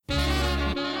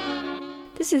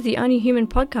This is the Only Human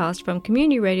podcast from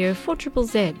Community Radio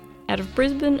 4ZZZ out of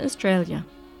Brisbane, Australia.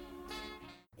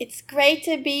 It's great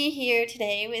to be here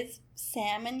today with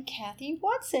Sam and Kathy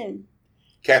Watson.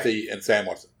 Kathy and Sam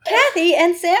Watson. Kathy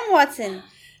and Sam Watson.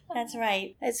 That's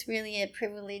right. It's really a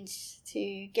privilege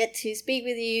to get to speak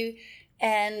with you.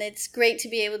 And it's great to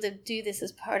be able to do this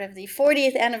as part of the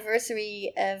 40th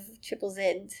anniversary of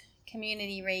ZZZ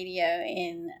Community Radio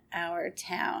in our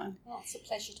town. Oh, it's a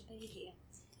pleasure to be here.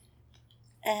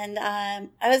 And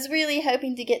I was really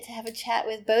hoping to get to have a chat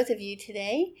with both of you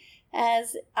today,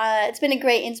 as it's been a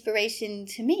great inspiration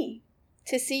to me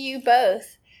to see you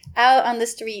both out on the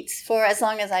streets for as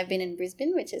long as I've been in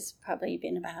Brisbane, which has probably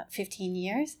been about 15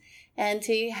 years, and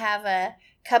to have a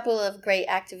couple of great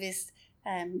activists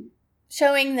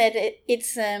showing that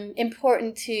it's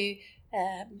important to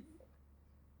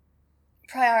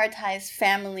prioritize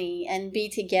family and be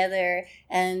together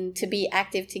and to be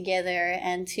active together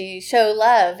and to show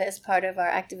love as part of our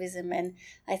activism. And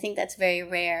I think that's very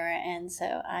rare. And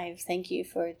so I thank you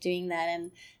for doing that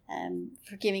and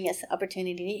for giving us the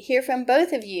opportunity to hear from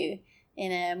both of you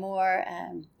in a more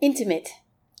intimate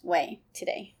way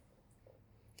today.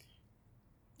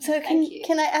 So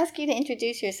can I ask you to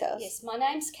introduce yourselves? Yes, my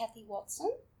name's Kathy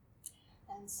Watson,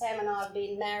 and Sam and I have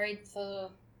been married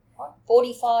for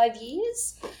 45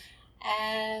 years,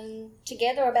 and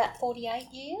together about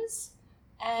 48 years,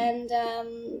 and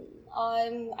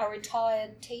I'm a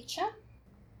retired teacher.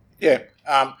 Yeah,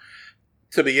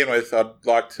 to begin with, I'd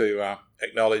like to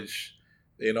acknowledge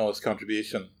the enormous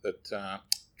contribution that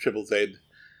ZZZ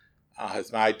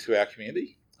has made to our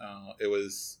community. It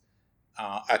was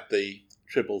at the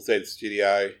ZZZ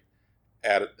studio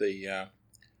out at the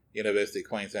University of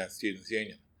Queensland Students'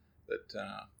 Union that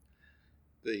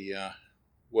the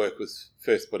work was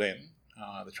first put in.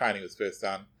 The training was first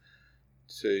done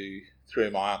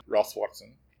through my aunt Ross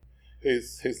Watson,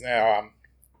 who's now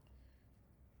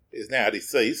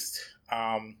deceased.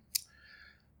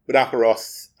 But Uncle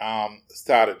Ross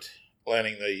started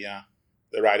learning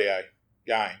the radio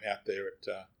game out there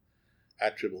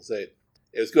at ZZZ.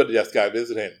 It was good to just go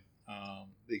visit him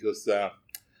because the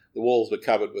walls were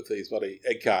covered with these bloody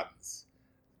egg cartons,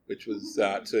 which was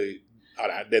to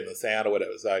deaden the sound or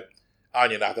whatever. So I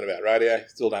knew nothing about radio,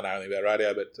 still don't know anything about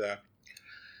radio, but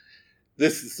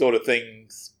this is the sort of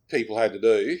things people had to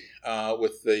do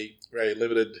with the very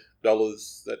limited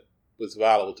dollars that was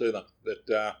available to them.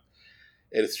 But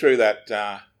it is true that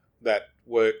that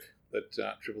work that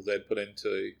ZZZ put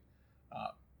into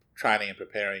training and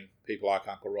preparing people like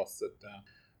Uncle Ross that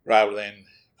were able to then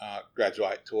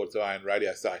graduate towards their own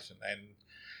radio station.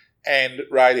 And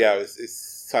radio is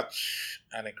such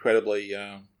an incredibly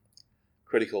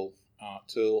critical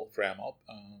tool for our mob,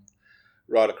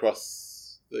 right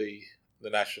across the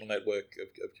national network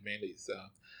of communities.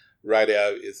 Radio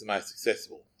is the most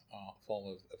accessible form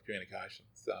of communication.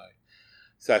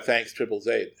 So thanks ZZZ,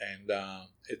 and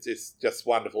it's just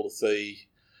wonderful to see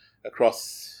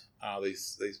across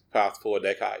these past 4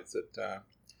 decades that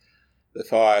the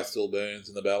fire still burns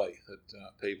in the belly,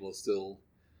 that people are still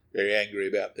very angry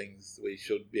about things we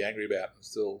should be angry about, and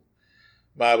still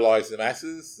mobilise the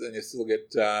masses, and you still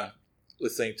get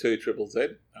listening to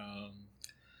ZZZ.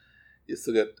 You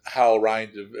still get a whole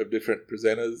range of different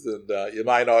presenters, and you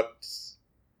may not,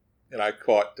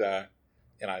 quite,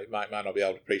 you might not be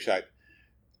able to appreciate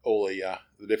all the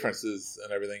differences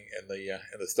and everything in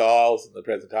the styles and the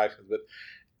presentations, but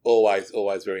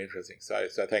always very interesting. So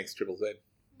thanks ZZZ.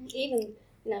 Even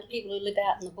people who live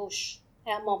out in the bush,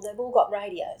 our mob, they've all got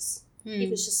radios. It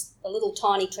was just a little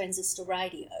tiny transistor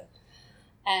radio,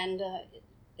 and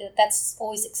that's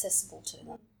always accessible to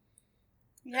them.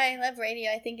 Yeah, I love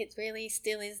radio. I think it really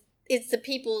still is. It's the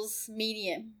people's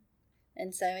medium,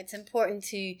 and so it's important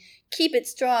to keep it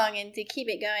strong and to keep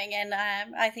it going. And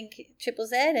I think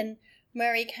ZZZ and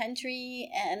Murray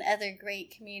Country and other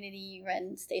great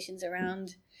community-run stations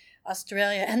around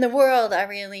Australia and the world are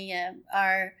really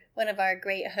are one of our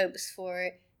great hopes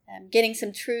for getting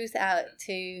some truth out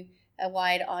to a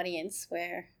wide audience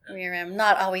where we're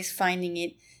not always finding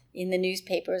it in the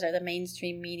newspapers or the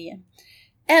mainstream media.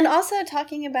 And also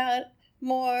talking about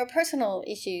more personal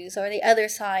issues or the other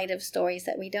side of stories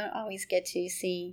that we don't always get to see